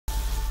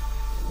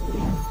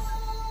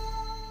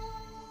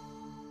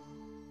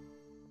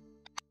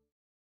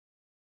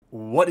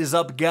What is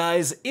up,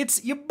 guys?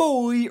 It's your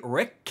boy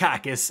Rick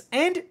Kakis,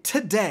 and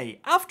today,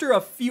 after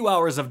a few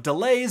hours of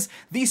delays,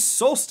 the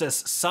Solstice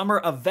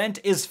summer event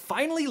is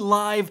finally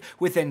live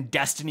within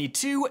Destiny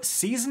 2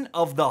 Season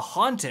of the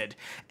Haunted.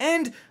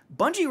 And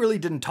Bungie really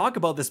didn't talk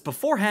about this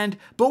beforehand,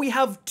 but we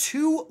have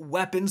two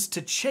weapons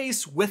to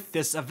chase with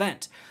this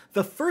event.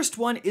 The first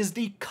one is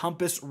the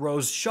Compass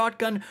Rose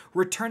shotgun,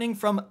 returning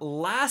from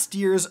last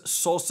year's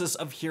Solstice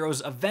of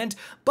Heroes event,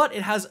 but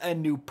it has a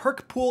new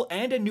perk pool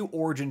and a new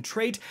origin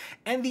trait.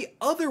 And the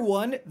other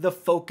one, the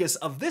focus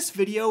of this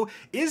video,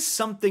 is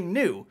something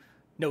new.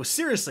 No,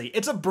 seriously,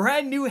 it's a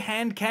brand new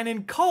hand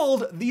cannon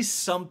called the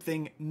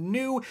Something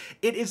New.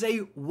 It is a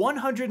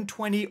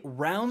 120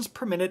 rounds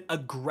per minute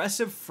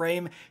aggressive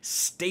frame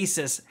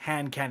stasis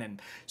hand cannon.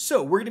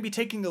 So we're going to be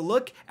taking a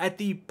look at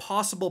the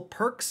possible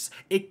perks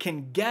it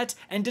can get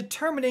and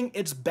determining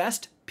its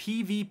best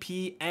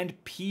PvP and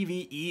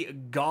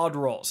PvE god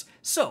rolls.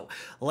 So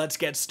let's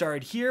get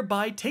started here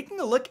by taking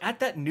a look at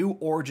that new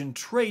origin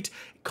trait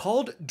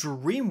called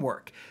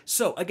Dreamwork.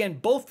 So again,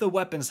 both the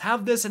weapons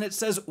have this, and it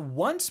says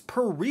once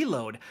per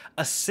reload,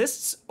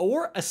 assists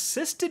or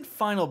assisted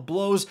final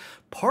blows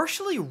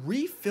partially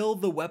refill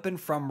the weapon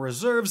from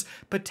reserves,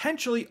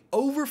 potentially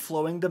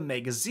overflowing the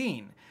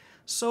magazine.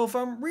 So if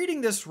I'm reading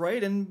this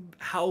right, and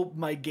how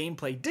my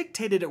gameplay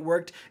dictated it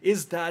worked,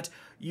 is that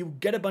you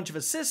get a bunch of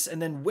assists,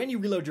 and then when you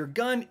reload your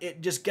gun,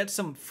 it just gets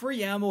some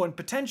free ammo, and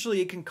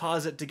potentially it can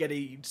cause it to get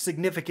a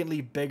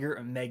significantly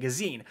bigger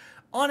magazine.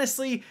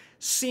 Honestly,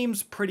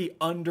 seems pretty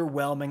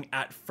underwhelming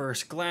at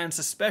first glance,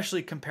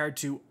 especially compared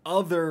to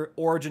other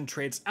origin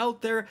traits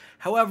out there.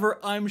 However,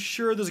 I'm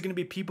sure there's going to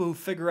be people who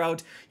figure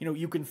out,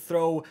 you can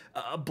throw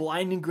a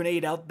blinding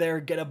grenade out there,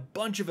 get a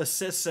bunch of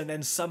assists, and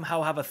then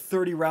somehow have a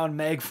 30-round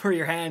mag for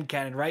your hand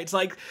cannon, right? It's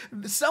like,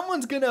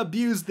 someone's going to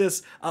abuse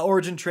this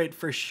origin trait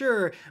for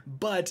sure,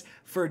 but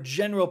for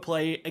general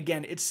play,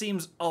 again, it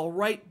seems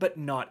alright, but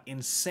not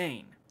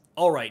insane.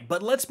 Alright,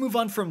 but let's move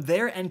on from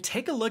there and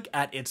take a look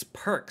at its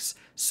perks.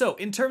 So,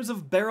 in terms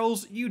of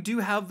barrels, you do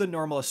have the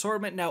normal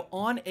assortment. Now,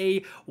 on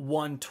a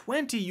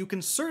 120, you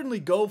can certainly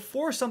go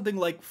for something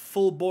like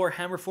full bore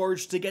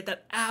Hammerforged to get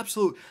that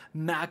absolute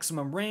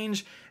maximum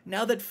range.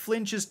 Now that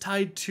flinch is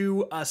tied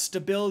to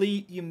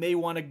stability, you may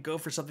want to go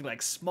for something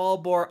like small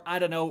bore. I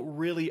don't know,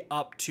 really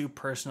up to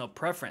personal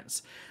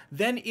preference.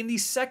 Then in the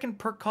second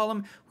perk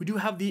column, we do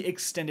have the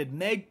extended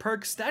mag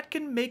perks. That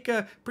can make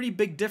a pretty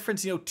big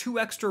difference. 2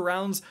 extra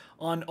rounds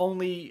on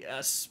only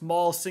a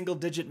small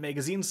single-digit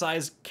magazine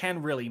size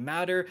can really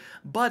matter,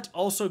 but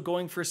also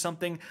going for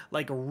something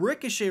like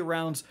ricochet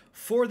rounds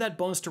for that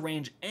bonus to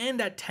range and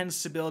that 10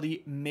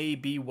 stability may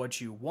be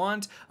what you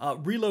want.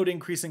 Reload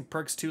increasing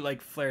perks too,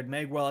 like flared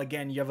mag. Well,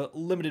 again, you have a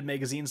limited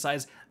magazine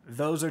size.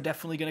 Those are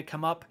definitely going to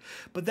come up.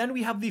 But then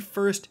we have the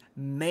first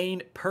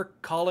main perk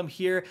column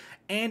here,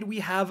 and we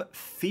have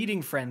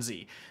Feeding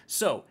Frenzy.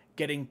 So,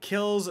 getting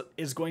kills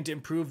is going to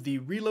improve the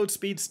reload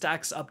speed,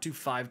 stacks up to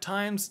 5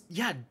 times.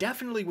 Yeah,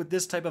 definitely with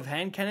this type of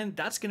hand cannon,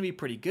 that's going to be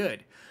pretty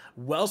good.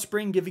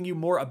 Wellspring giving you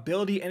more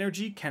ability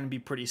energy can be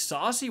pretty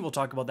saucy. We'll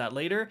talk about that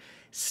later.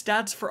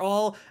 Stats for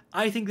all,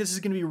 I think this is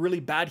going to be really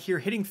bad here.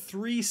 Hitting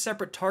 3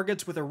 separate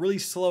targets with a really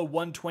slow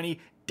 120.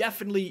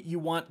 Definitely you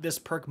want this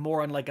perk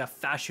more on like a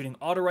fast shooting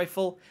auto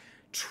rifle.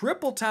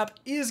 Triple tap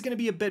is going to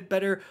be a bit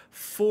better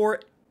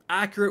for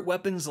accurate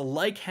weapons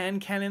like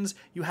hand cannons.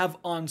 You have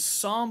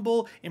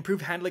Ensemble,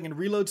 improved handling and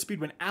reload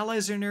speed when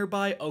allies are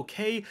nearby.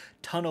 Okay,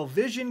 Tunnel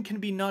Vision can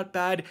be not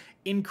bad,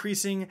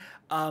 increasing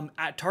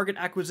at target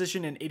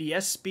acquisition and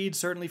ADS speed,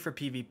 certainly for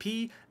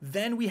PvP.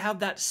 Then we have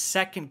that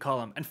second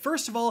column. And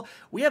first of all,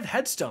 we have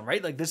Headstone,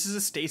 right? Like, this is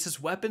a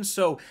stasis weapon,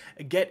 so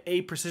get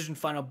a precision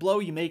final blow,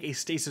 you make a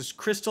stasis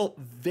crystal,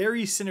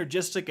 very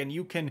synergistic, and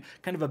you can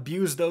kind of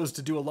abuse those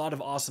to do a lot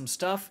of awesome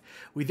stuff.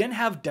 We then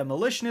have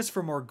Demolitionist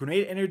for more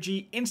grenade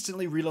energy,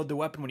 instantly reload the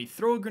weapon when you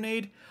throw a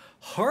grenade.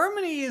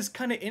 Harmony is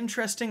kind of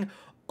interesting.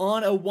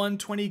 On a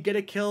 120, get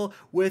a kill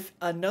with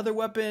another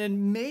weapon,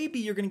 and maybe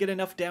you're going to get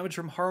enough damage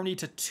from Harmony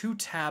to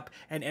 2-tap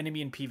an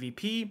enemy in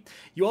PvP.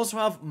 You also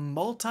have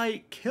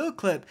multi-kill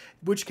clip,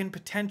 which can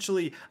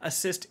potentially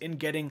assist in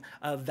getting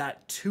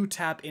that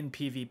 2-tap in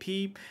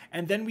PvP.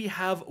 And then we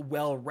have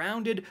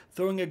Well-Rounded,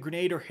 throwing a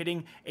grenade or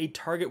hitting a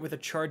target with a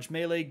charged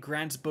melee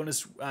grants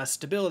bonus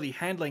stability,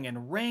 handling,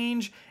 and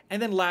range.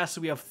 And then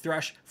lastly, we have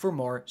Thresh for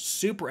more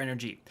super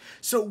energy.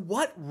 So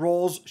what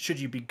roles should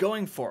you be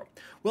going for?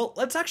 Well,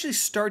 let's actually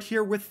start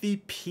here with the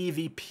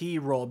PvP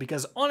role,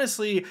 because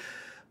honestly,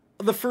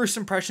 the first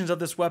impressions of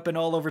this weapon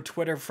all over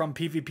Twitter from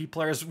PvP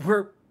players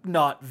were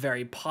not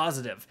very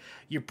positive.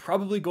 You're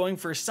probably going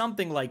for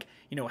something like,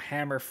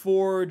 Hammer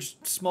Forge,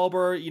 small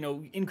bore,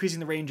 increasing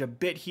the range a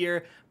bit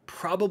here,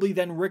 probably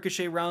then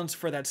ricochet rounds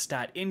for that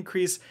stat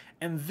increase,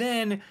 and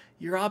then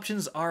your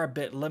options are a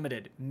bit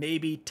limited.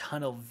 Maybe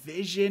Tunnel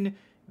Vision,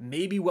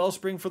 maybe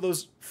Wellspring for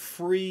those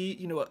free,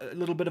 a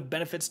little bit of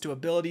benefits to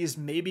abilities,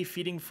 maybe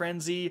Feeding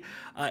Frenzy.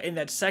 In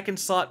that second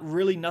slot,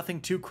 really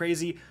nothing too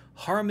crazy.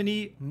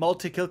 Harmony,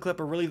 multi-kill clip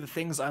are really the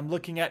things I'm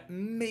looking at.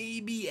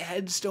 Maybe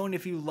headstone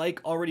if you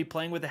like already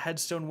playing with a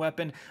headstone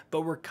weapon,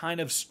 but we're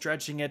kind of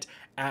stretching it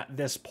at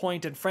this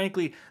point. And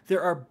frankly,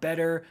 there are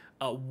better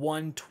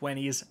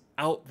 120s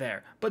out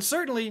there. But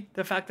certainly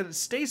the fact that it's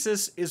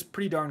stasis is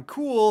pretty darn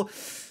cool.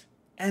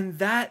 And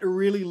that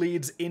really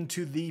leads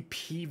into the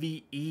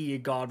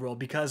PvE god roll,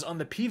 because on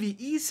the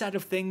PvE side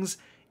of things,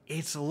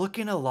 it's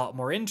looking a lot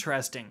more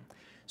interesting.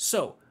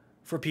 So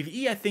for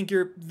PvE, I think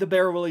the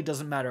barrel really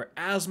doesn't matter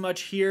as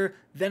much here.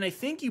 Then I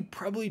think you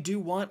probably do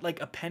want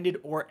like appended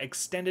or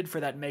extended for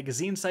that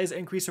magazine size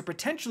increase, or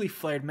potentially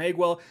flared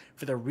magwell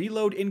for the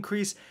reload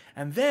increase.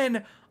 And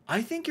then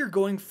I think you're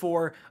going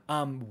for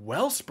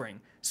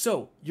Wellspring.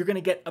 So you're going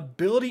to get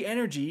ability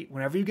energy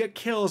whenever you get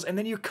kills, and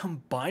then you're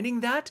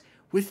combining that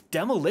with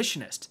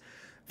Demolitionist.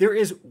 There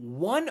is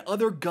one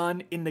other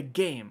gun in the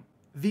game,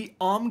 the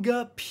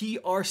Omega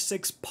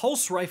PR6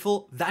 Pulse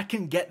Rifle, that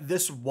can get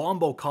this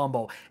wombo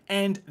combo,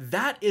 and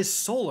that is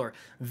solar,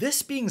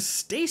 this being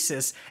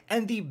stasis,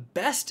 and the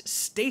best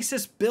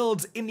stasis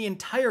builds in the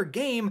entire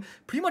game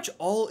pretty much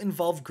all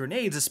involve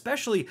grenades.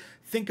 Especially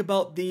think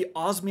about the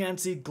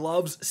Osmiancy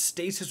Gloves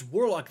Stasis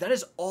Warlock, that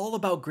is all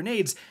about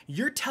grenades.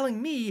 You're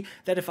telling me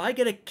that if I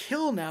get a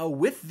kill now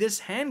with this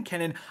hand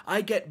cannon,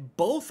 I get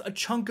both a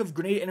chunk of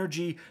grenade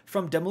energy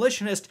from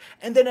Demolitionist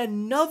and then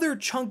another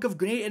chunk of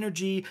grenade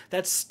energy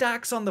that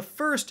stacks on the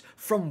first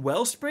from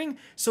Wellspring?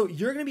 So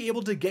you're going to be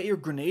able to get your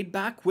grenade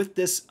back with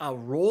this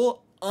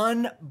roll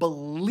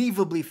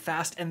unbelievably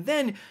fast, and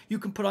then you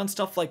can put on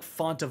stuff like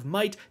Font of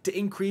Might to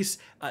increase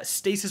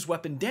stasis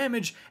weapon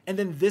damage, and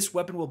then this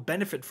weapon will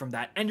benefit from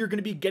that. And you're going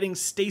to be getting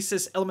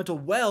stasis elemental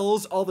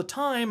wells all the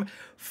time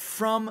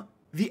from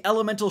the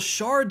elemental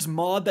shards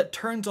mod that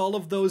turns all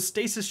of those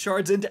stasis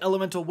shards into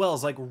elemental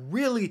wells. Like,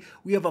 really,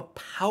 we have a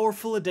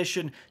powerful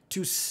addition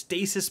to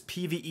stasis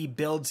PvE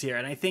builds here,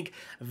 and I think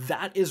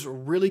that is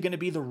really going to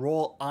be the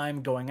role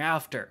I'm going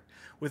after.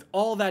 With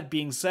all that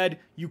being said,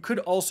 you could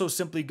also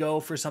simply go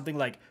for something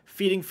like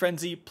Feeding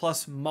Frenzy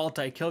plus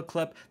multi-kill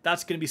clip.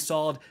 That's going to be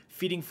solid.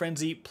 Feeding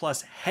Frenzy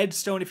plus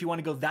Headstone if you want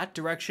to go that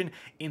direction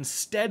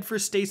instead for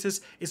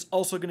stasis is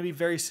also going to be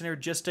very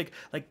synergistic.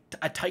 Like,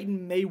 a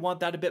Titan may want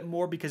that a bit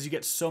more because you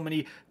get so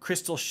many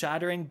crystal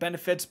shattering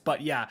benefits.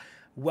 But yeah,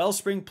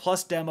 Wellspring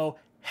plus Demo,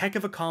 heck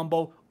of a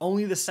combo.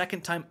 Only the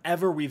second time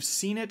ever we've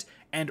seen it,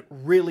 and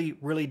really,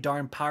 really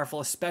darn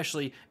powerful,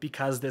 especially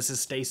because this is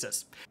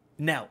stasis.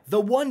 Now, the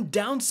one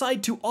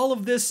downside to all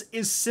of this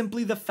is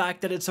simply the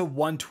fact that it's a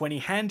 120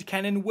 hand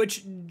cannon,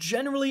 which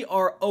generally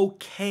are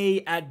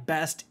okay at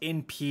best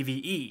in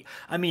PvE.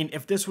 I mean,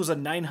 if this was a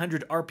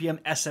 900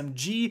 RPM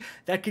SMG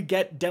that could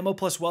get Demo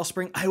plus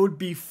Wellspring, I would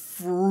be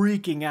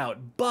freaking out.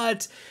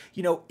 But,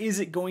 you know,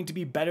 is it going to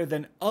be better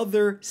than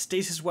other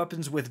stasis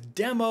weapons with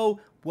Demo?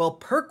 Well,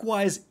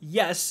 perk-wise,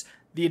 yes,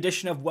 the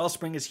addition of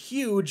Wellspring is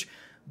huge.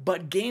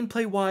 But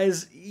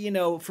gameplay-wise, you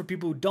know, for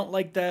people who don't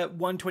like the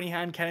 120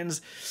 hand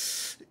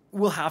cannons,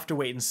 we'll have to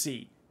wait and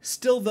see.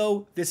 Still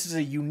though, this is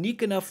a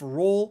unique enough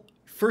role,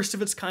 first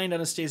of its kind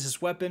on a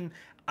stasis weapon,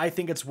 I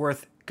think it's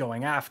worth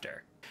going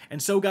after.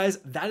 And so guys,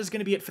 that is going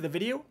to be it for the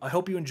video. I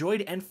hope you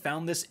enjoyed and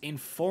found this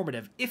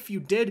informative. If you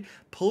did,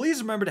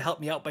 please remember to help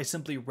me out by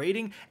simply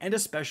rating and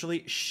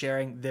especially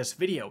sharing this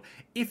video.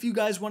 If you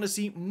guys want to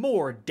see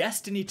more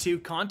Destiny 2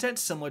 content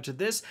similar to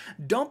this,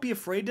 don't be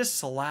afraid to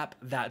slap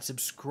that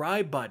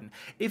subscribe button.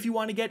 If you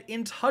want to get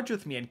in touch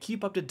with me and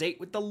keep up to date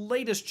with the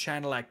latest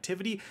channel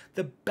activity,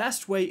 the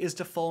best way is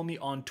to follow me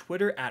on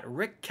Twitter at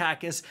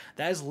RickKakis.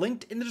 That is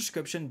linked in the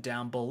description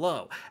down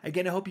below.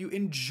 Again, I hope you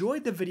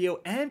enjoyed the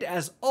video, and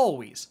as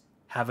always,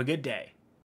 have a good day.